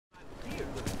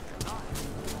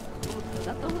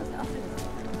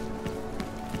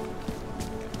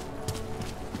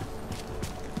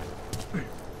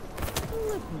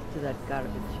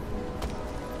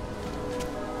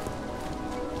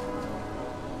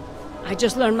I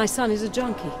just learned my son is a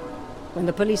junkie, when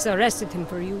the police arrested him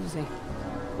for using.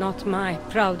 Not my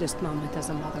proudest moment as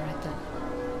a mother, I tell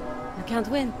you. I can't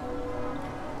win.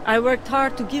 I worked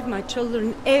hard to give my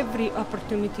children every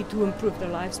opportunity to improve their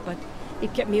lives, but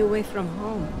it kept me away from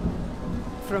home.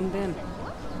 From them.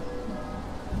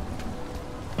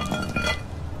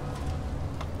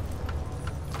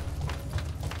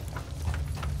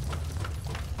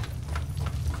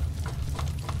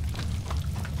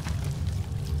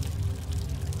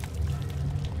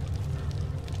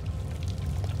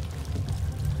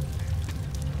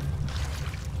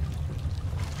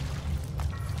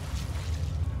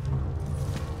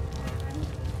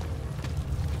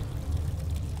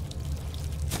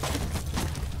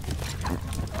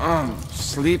 I'm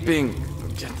sleeping.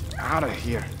 Get out of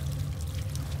here.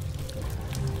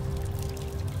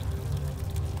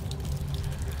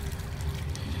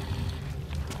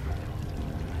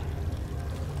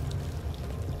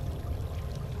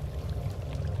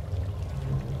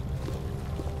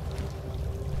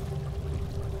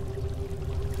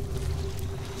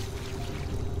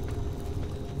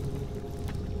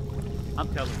 I'm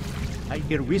telling you, I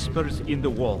hear whispers in the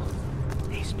wall.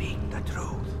 They speak the truth.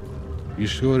 You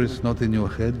sure it's not in your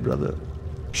head, brother?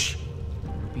 Shh!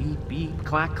 Beep, beep,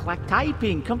 clack, clack,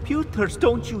 typing. Computers,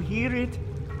 don't you hear it?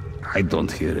 I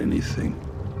don't hear anything.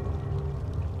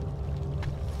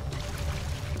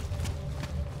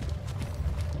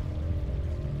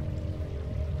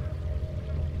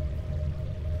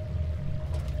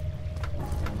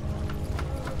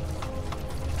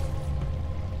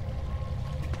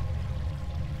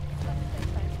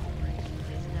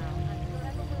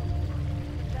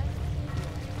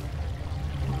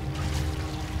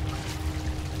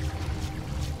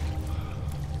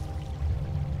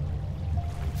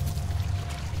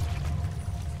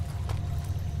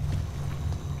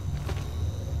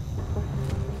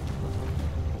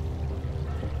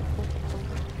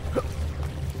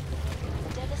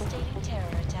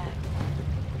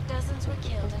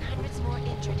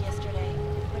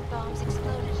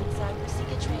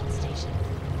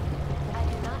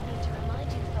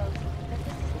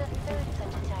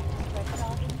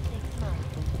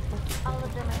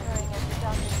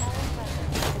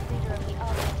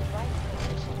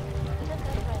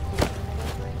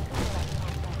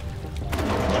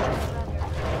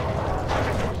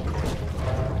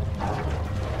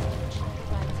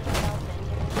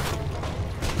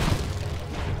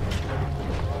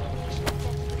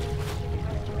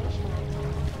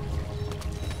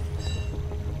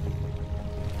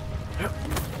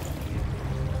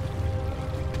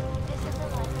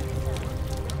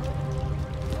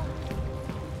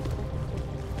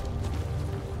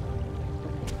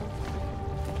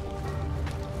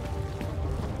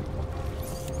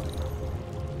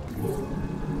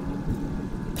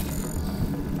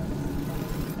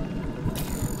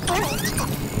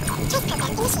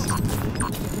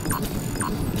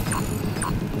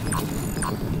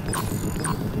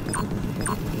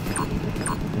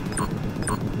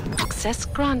 Access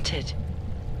granted.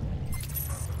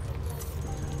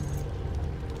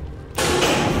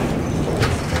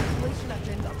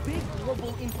 Big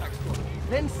global impact story.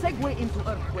 Then segue into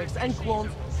earthquakes and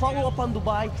clones, follow up on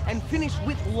Dubai, and finish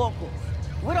with locals.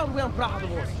 Where are we on Praha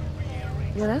Divorce?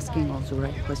 You're asking all the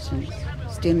right questions.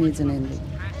 Still needs an ending.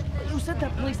 You said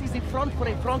that place is a front for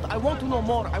a front. I want to know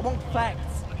more. I want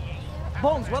facts.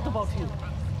 Bones, what about you?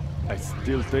 I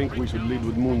still think we should lead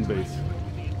with Moonbase.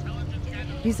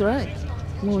 He's right.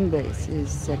 Moonbase is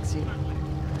sexy.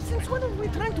 Since when are we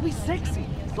trying to be sexy?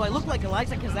 Do I look like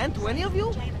Eliza Kazan to any of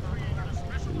you?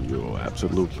 You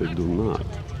absolutely do not.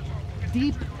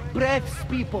 Deep breaths,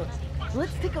 people.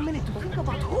 Let's take a minute to think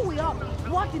about who we are,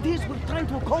 what it is we're trying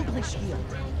to accomplish here.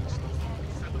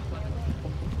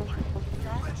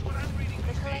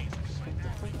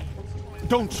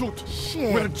 Don't shoot!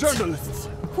 Shit. We're journalists!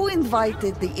 Who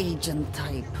invited the agent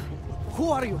type?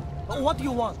 Who are you? What do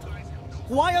you want?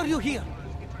 Why are you here?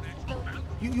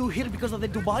 You here because of the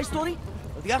Dubai story?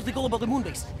 The article about the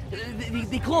Moonbase?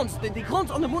 The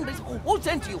clones on the Moonbase? Who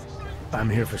sent you? I'm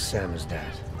here for Sam's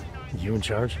dad. You in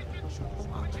charge?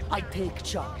 I take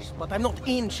charge, but I'm not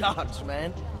in charge,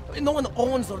 man. No one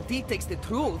owns or dictates the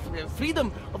truth.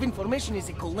 Freedom of information is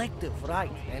a collective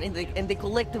right, and a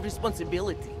collective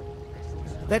responsibility.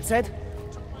 That said,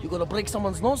 you gonna break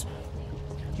someone's nose?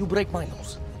 You break my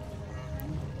nose.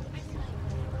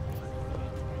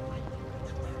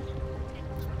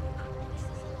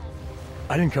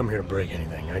 I didn't come here to break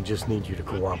anything. I just need you to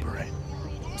cooperate.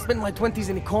 I spent my 20s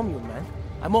in a commune, man.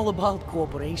 I'm all about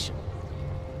cooperation.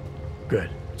 Good.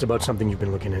 It's about something you've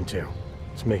been looking into.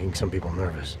 It's making some people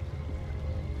nervous.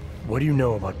 What do you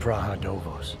know about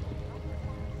Praha-Dovos?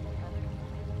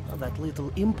 That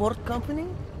little import company?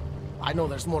 I know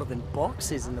there's more than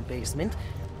boxes in the basement.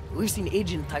 We've seen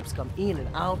agent types come in and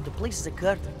out. The place is a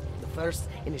curtain. The first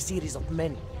in a series of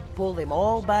many. Pull them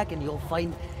all back and you'll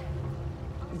find...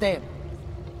 them.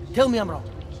 Tell me I'm wrong.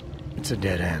 It's a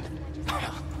dead end.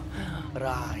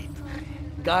 Right.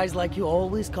 Guys like you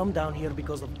always come down here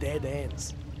because of dead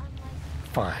ends.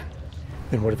 Fine.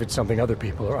 Then what if it's something other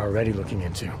people are already looking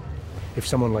into? If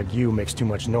someone like you makes too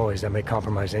much noise, that may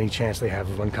compromise any chance they have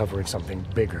of uncovering something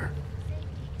bigger.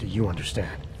 Do you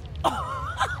understand?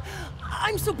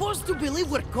 I'm supposed to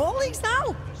believe we're colleagues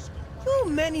now? You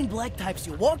men in black types,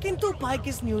 you walk into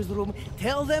Pike's newsroom,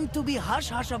 tell them to be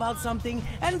hush-hush about something,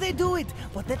 and they do it.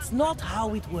 But that's not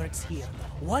how it works here.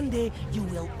 One day, you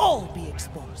will all be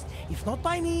exposed. If not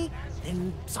by me,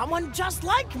 then someone just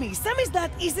like me.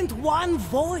 Samizdat isn't one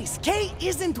voice. K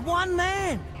isn't one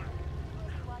man.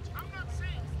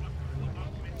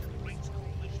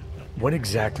 What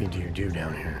exactly do you do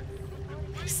down here?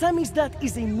 Samizdat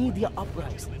is a media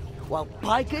uprising. While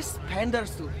Picus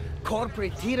panders to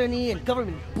corporate tyranny and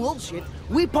government bullshit,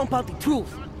 we pump out the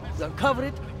truth. We uncover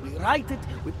it, we write it,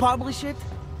 we publish it.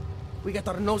 We get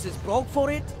our noses broke for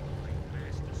it.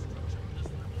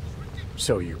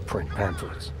 So you print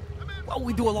pamphlets? Well,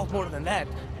 we do a lot more than that.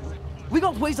 We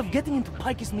got ways of getting into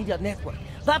Picus media network.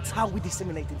 That's how we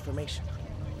disseminate information.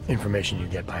 Information you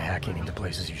get by hacking into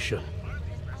places you shouldn't.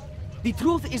 The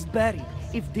truth is buried.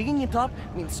 If digging it up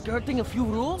means skirting a few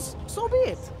rules, so be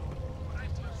it.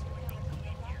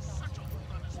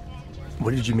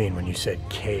 What did you mean when you said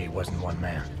K wasn't one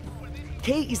man?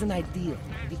 K is an ideal,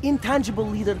 the intangible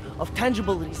leader of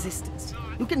tangible resistance.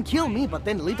 You can kill me, but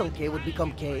then little K would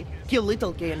become K. Kill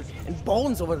little K and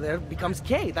Bones over there becomes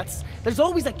K. There's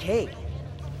always a K.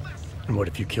 And what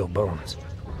if you kill Bones?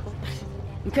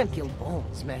 You can't kill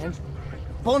Bones, man.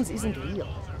 Bones isn't real.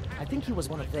 I think he was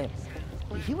one of them.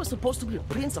 He was supposed to be a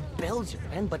prince of Belgium,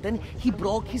 man, but then he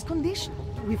broke his condition.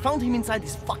 We found him inside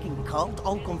this fucking cult,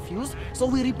 all confused, so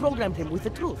we reprogrammed him with the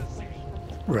truth.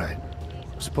 Right.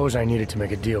 Suppose I needed to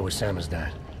make a deal with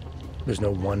Samizdat. There's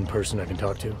no one person I can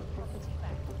talk to?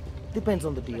 Depends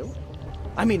on the deal.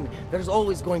 I mean, there's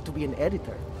always going to be an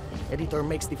editor. Editor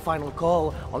makes the final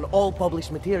call on all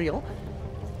published material.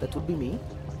 That would be me.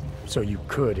 So you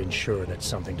could ensure that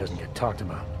something doesn't get talked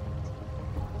about?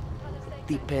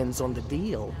 Depends on the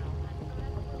deal.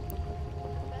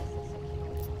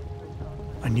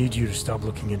 I need you to stop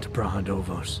looking into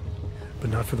Praha-Dovos, but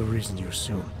not for the reason you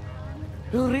assume.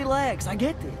 Relax, I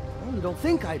get it. You don't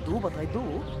think I do, but I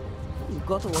do. You've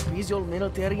got to appease your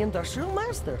military industrial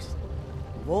masters.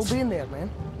 We've all been there, man.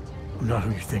 I'm not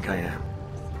who you think I am.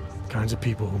 Kinds of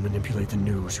people who manipulate the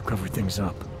news, who cover things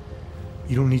up.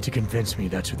 You don't need to convince me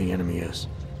that's who the enemy is.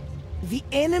 The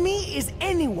enemy is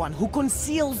anyone who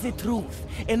conceals the truth.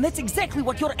 And that's exactly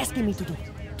what you're asking me to do.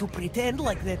 To pretend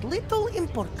like that little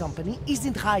import company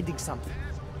isn't hiding something.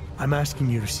 I'm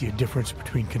asking you to see a difference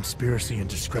between conspiracy and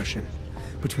discretion.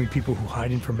 Between people who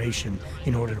hide information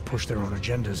in order to push their own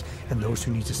agendas and those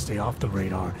who need to stay off the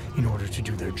radar in order to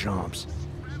do their jobs.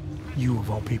 You, of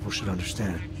all people, should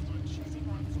understand.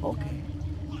 Okay.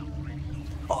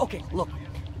 Okay, look.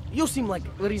 You seem like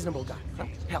a reasonable guy. Huh?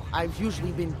 Hell, I've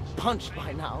usually been punched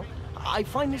by now. I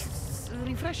find this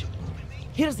refreshing.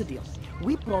 Here's the deal.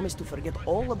 We promise to forget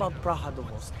all about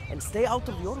Praha-Dovos and stay out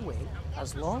of your way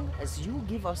as long as you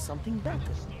give us something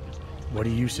better. What do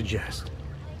you suggest?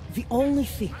 The only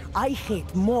thing I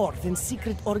hate more than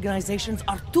secret organizations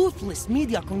are toothless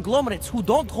media conglomerates who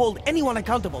don't hold anyone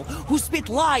accountable, who spit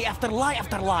lie after lie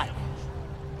after lie.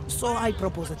 So I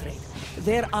propose a trade.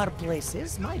 There are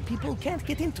places my people can't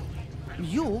get into.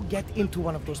 You get into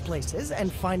one of those places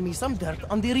and find me some dirt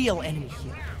on the real enemy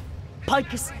here.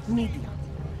 Picus Media.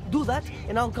 Do that,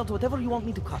 and I'll cut whatever you want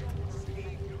me to cut.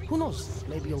 Who knows?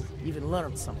 Maybe you'll even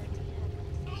learn something.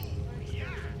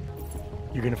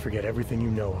 You're gonna forget everything you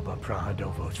know about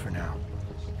Praha-Dovos for now.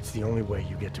 It's the only way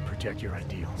you get to protect your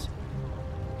ideals.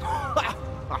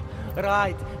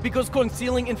 Right, because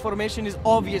concealing information is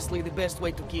obviously the best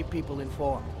way to keep people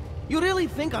informed. You really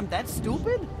think I'm that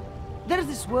stupid? There's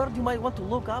this word you might want to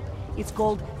look up. It's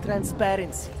called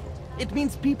transparency. It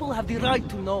means people have the right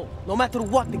to know, no matter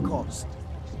what the cost.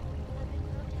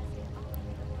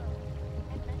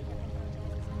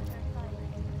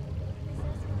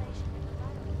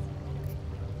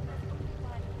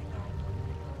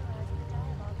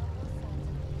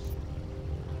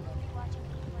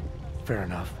 Fair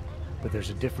enough, but there's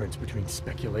a difference between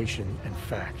speculation and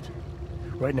fact.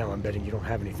 Right now I'm betting you don't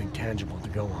have anything tangible to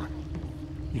go on.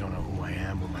 You don't know who I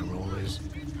am, what my role is,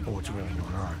 or what's really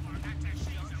going on.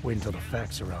 Wait until the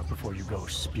facts are out before you go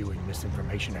spewing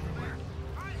misinformation everywhere.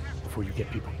 Before you get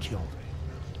people killed.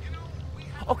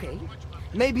 Okay,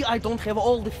 maybe I don't have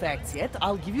all the facts yet,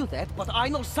 I'll give you that, but I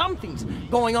know something's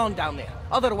going on down there.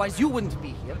 Otherwise you wouldn't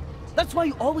be here. That's why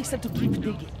you always have to keep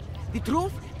digging. The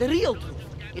truth, the real truth.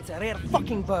 It's a rare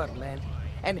fucking bird, man.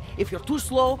 And if you're too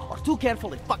slow or too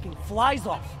careful, it fucking flies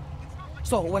off.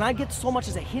 So when I get so much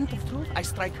as a hint of truth, I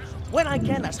strike when I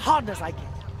can, as hard as I can.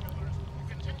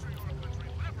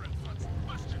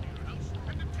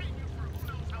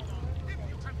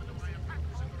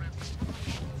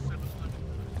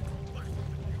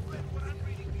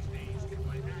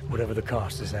 Whatever the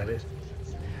cost, is that it?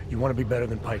 You want to be better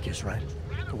than Pacifist, right?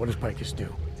 But what does Pacifist do?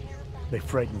 They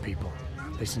frighten people.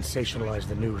 They sensationalize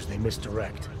the news. They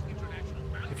misdirect.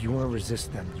 If you want to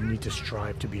resist them, you need to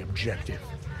strive to be objective.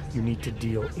 You need to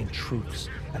deal in truths.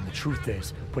 And the truth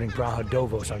is, putting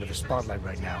Brahadovos under the spotlight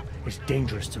right now is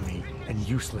dangerous to me and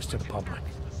useless to the public.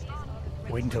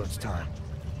 Wait until it's time.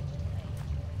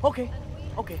 Okay,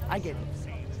 I get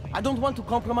it. I don't want to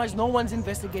compromise no one's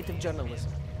investigative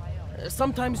journalism.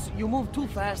 Sometimes you move too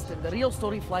fast and the real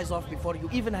story flies off before you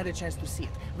even had a chance to see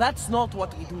it. That's not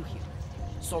what we do here.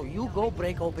 So you go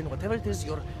break open whatever it is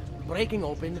you're breaking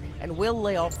open, and we'll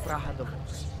lay off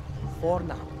Brahadovos. For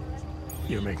now.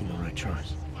 You're making the right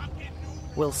choice.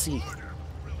 We'll see.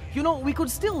 You know, we could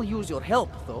still use your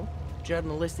help, though.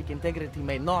 Journalistic integrity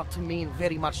may not mean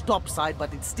very much topside,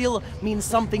 but it still means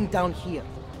something down here.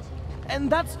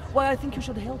 And that's why I think you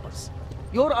should help us.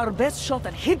 You're our best shot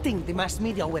at hitting the mass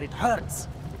media where it hurts.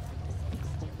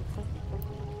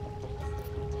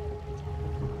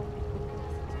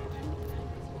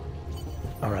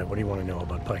 Alright, what do you want to know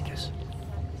about Pacifist?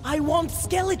 I want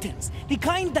skeletons! The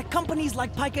kind that companies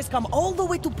like Pacifist come all the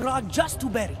way to Prague just to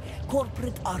bury.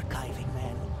 Corporate archiving,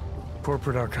 man.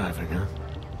 Corporate archiving, huh?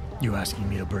 You asking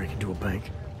me to break into a bank?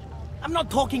 I'm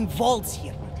not talking vaults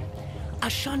here.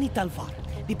 Ashani Talvar,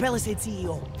 the Palisade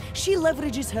CEO, she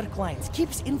leverages her clients,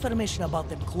 keeps information about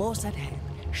them close at hand.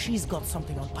 She's got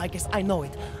something on Pacifist, I know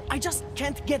it. I just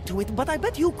can't get to it, but I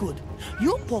bet you could.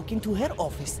 You poke into her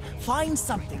office, find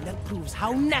something that proves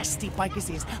how nasty Pacifist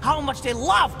is, how much they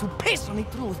love to piss on the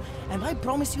truth, and I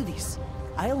promise you this,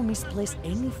 I'll misplace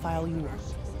any file you want.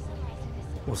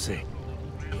 We'll see.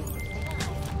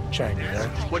 Chang, you there?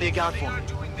 What do you got for me?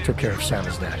 Took care of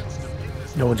Sama's dad.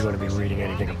 No one's going to be reading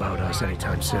anything about us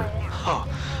anytime soon. Oh,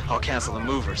 I'll cancel the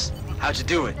movers. How'd you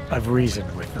do it? I've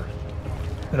reasoned with them.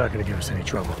 They're not going to give us any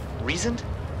trouble. Reasoned?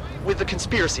 With the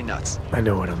conspiracy nuts. I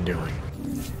know what I'm doing.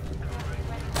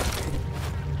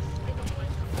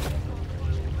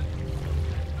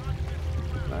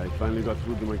 I finally got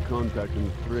through to my contact in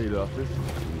the trade office.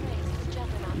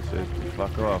 He says to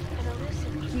fuck off.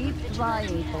 Keep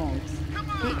trying, folks.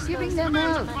 Keep giving them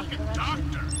out.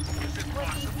 What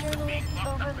these journalists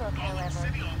overlook, however,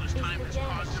 is the damage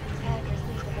these hackers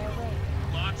leave in their wake.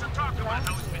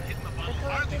 Last week, the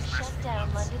collective shut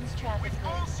down London's traffic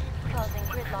grids, causing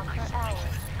gridlock for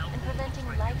hours, and preventing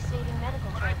life-saving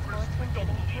medical transports from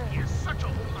getting through. In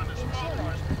Chile,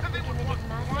 they committed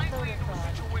massive voter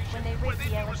fraud when they rigged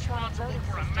the electronic voting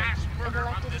system and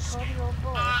elected a 12-year-old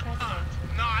boy as president.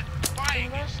 In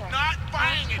Russia,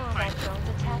 armed combat drones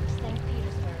attacked St.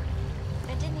 Petersburg.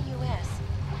 And in the U.S.,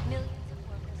 millions of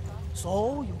workers lost...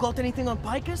 So, you got anything on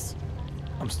Pacifist?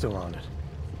 I'm still on it.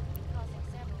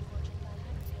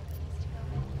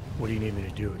 What do you need me to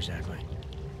do exactly?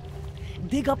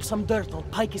 Dig up some dirt on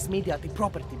Pacifist media at the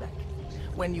property bank.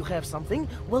 When you have something,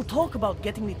 we'll talk about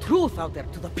getting the truth out there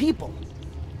to the people.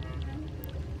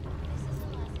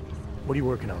 What are you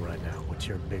working on right now? What's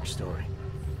your big story?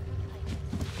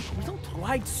 We don't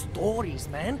write stories,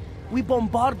 man. We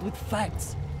bombard with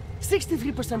facts.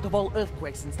 63% of all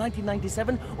earthquakes since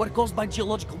 1997 were caused by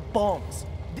geological bombs.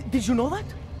 Did you know that?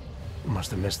 Must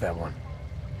have missed that one.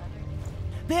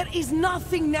 There is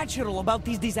nothing natural about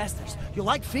these disasters. You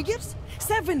like figures?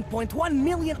 7.1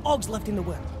 million OGs left in the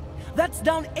world. That's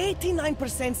down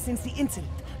 89% since the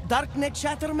incident. Darknet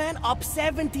chatter, man, up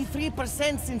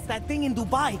 73% since that thing in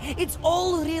Dubai. It's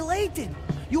all related.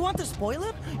 You want a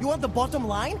spoiler? You want the bottom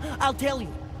line? I'll tell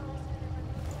you.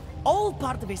 All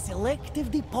part of a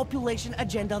selective depopulation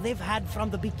agenda they've had from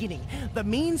the beginning. The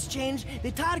means change,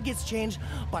 the targets change,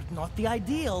 but not the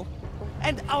ideal.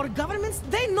 And our governments,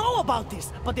 they know about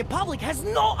this, but the public has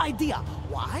no idea.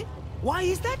 Why? Why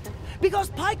is that? Because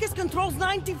Pacifist controls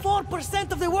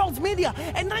 94% of the world's media,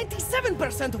 and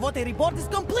 97% of what they report is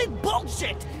complete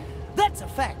bullshit! That's a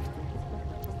fact.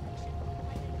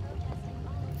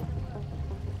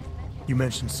 You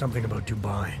mentioned something about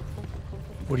Dubai.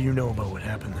 What do you know about what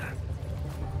happened there?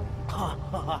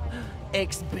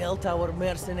 Ex-bell tower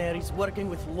mercenaries working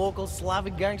with local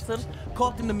Slavic gangsters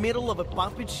caught in the middle of a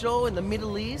puppet show in the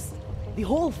Middle East? The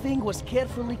whole thing was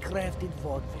carefully crafted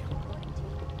vaudeville.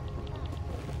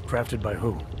 Crafted by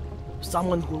who?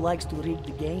 Someone who likes to rig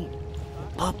the game.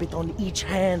 Puppet on each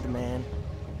hand, man.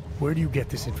 Where do you get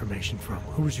this information from?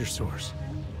 Who is your source?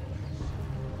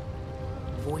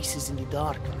 Voices in the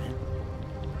dark, man.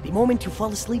 The moment you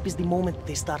fall asleep is the moment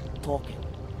they start talking.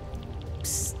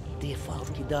 Psst,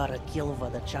 Kidara,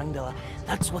 Kilva, the Changdala.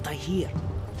 That's what I hear.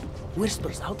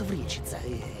 Whispers out of reach.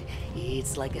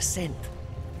 It's like a scent.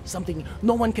 Something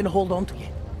no one can hold on to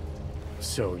yet.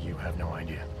 So you have no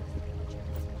idea?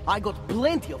 I got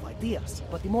plenty of ideas,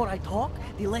 but the more I talk,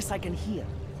 the less I can hear.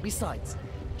 Besides,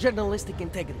 journalistic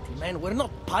integrity, man. We're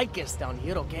not pikers down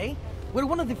here, okay? We're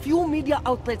one of the few media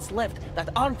outlets left that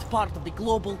aren't part of the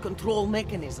global control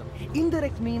mechanism.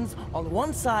 Indirect means on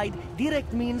one side,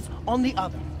 direct means on the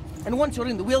other. And once you're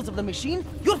in the wheels of the machine,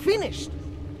 you're finished!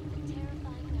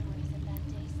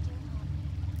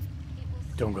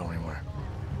 Don't go anywhere.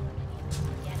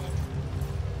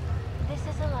 This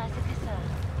is Eliza Cassan,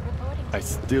 reporting to I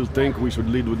still think we should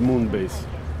lead with Moonbase.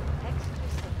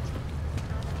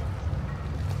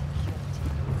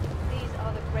 These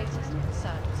are the greatest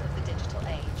concerns of the digital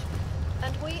age.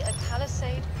 And we at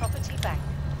Palisade Property Bank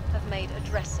have made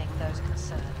addressing those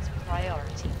concerns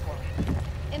priority for it.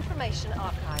 Information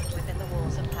archived within the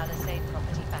walls of Palisade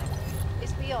Property Bank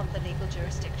is beyond the legal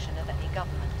jurisdiction of any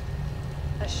government.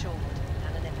 Assured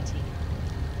anonymity.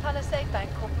 Palisade Bank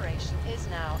Corporation is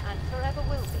now and forever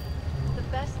will be the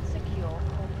best secure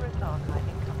corporate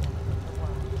archiving company in the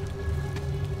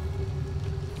world.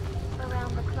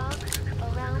 around the clock,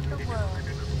 around the world.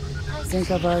 Think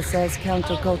of us as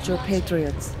counterculture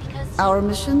patriots. Our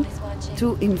mission?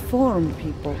 To inform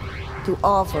people, to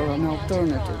offer an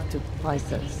alternative to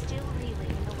Pacifist. Still reeling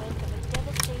in the wake of a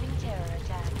devastating terror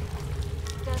attack.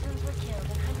 Dozens were killed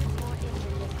and hundreds more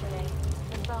injured yesterday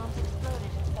when bombs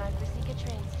exploded inside Brasica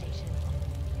train station.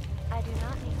 I do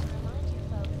not need to remind you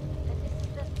folks that this is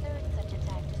the third such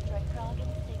attack to strike Prague in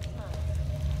 6 months.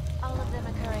 All of them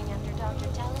occurring after Dr.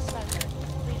 Talis Rucker,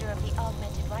 leader of the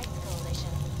Augmented Rights Coalition,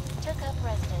 took up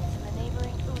residence in the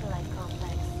neighboring Udalite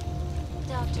complex.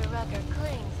 Dr. Rucker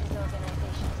claims his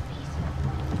organization is peaceful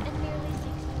and merely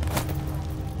seeks to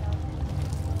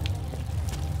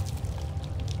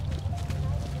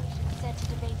said to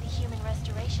debate the Human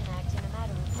Restoration Act in a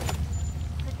matter of weeks.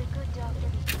 Could the good doctor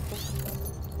be...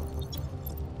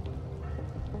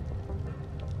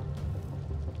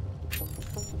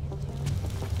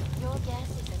 Your guess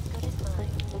is as good as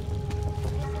mine.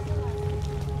 This is Eliza.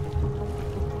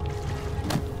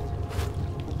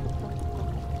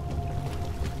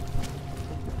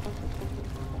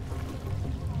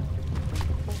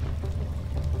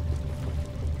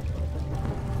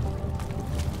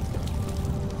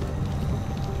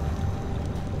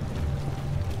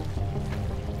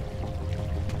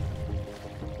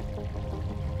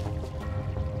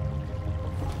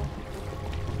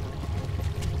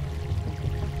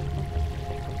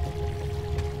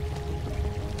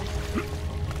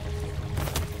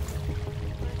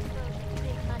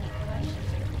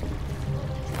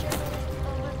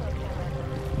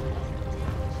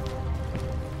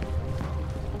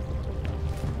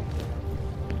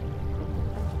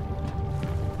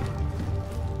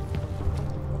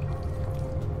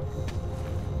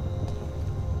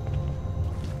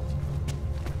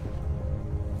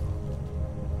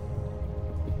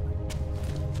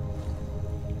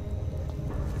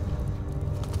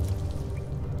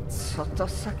 Co to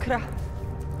sakra?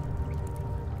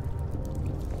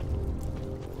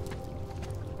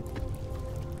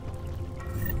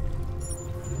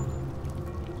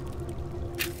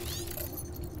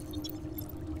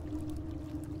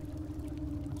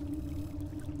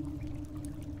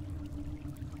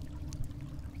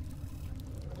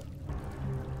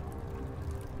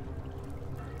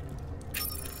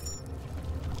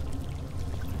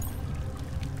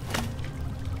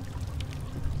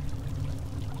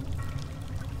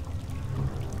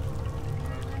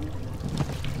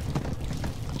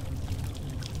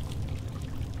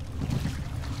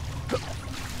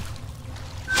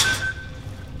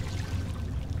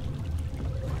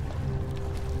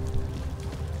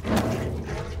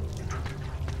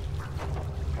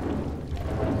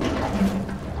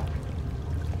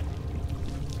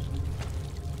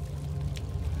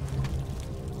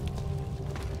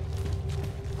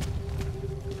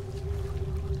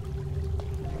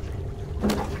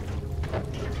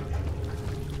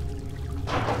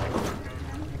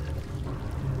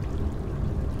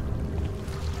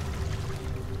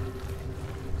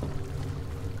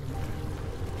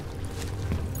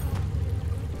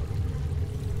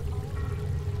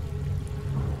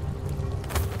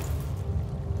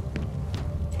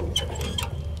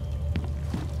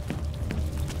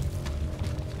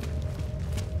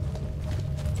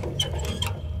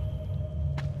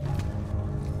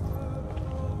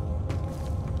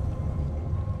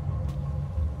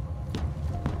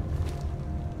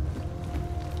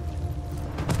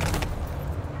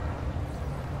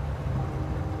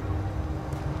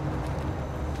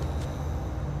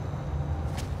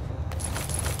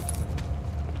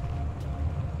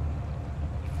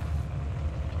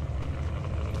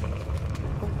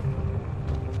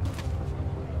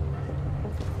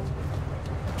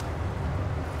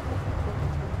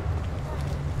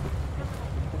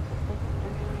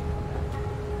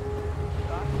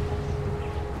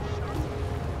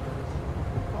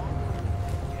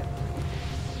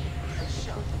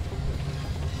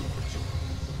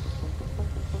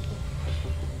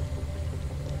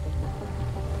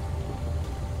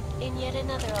 Yet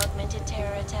another augmented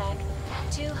terror attack.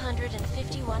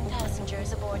 251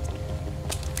 passengers aboard.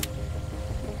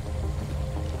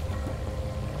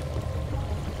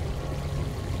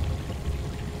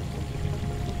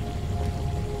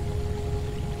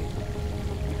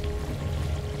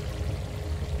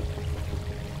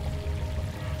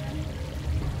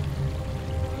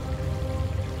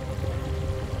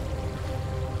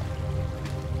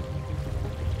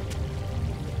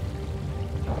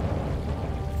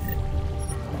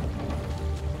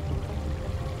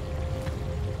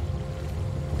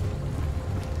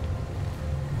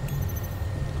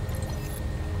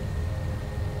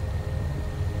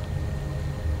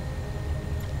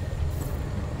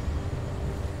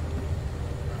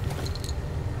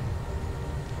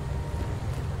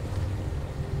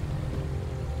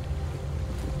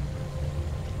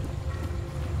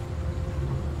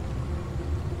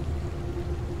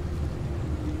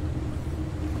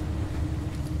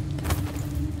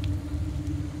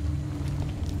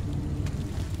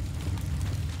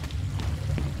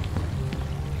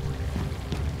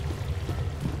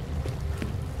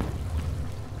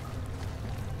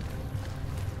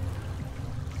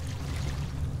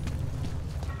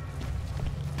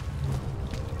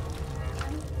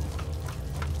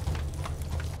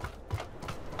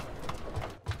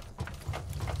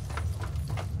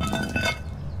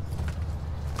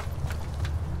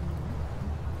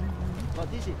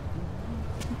 What is it?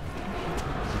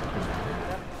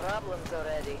 Got problems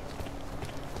already.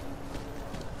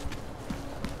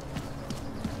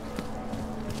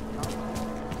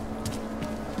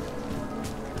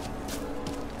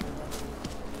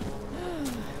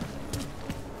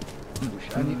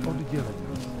 Ani oddělení.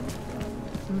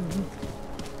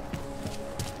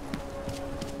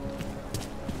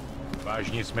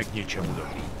 Vážně jsme k něčemu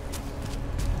dobrý.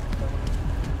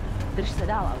 Drž se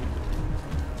dál, Audi.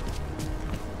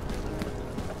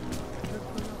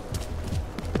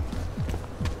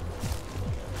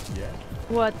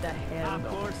 What the hell? Of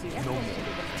course, it's no more.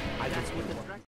 I just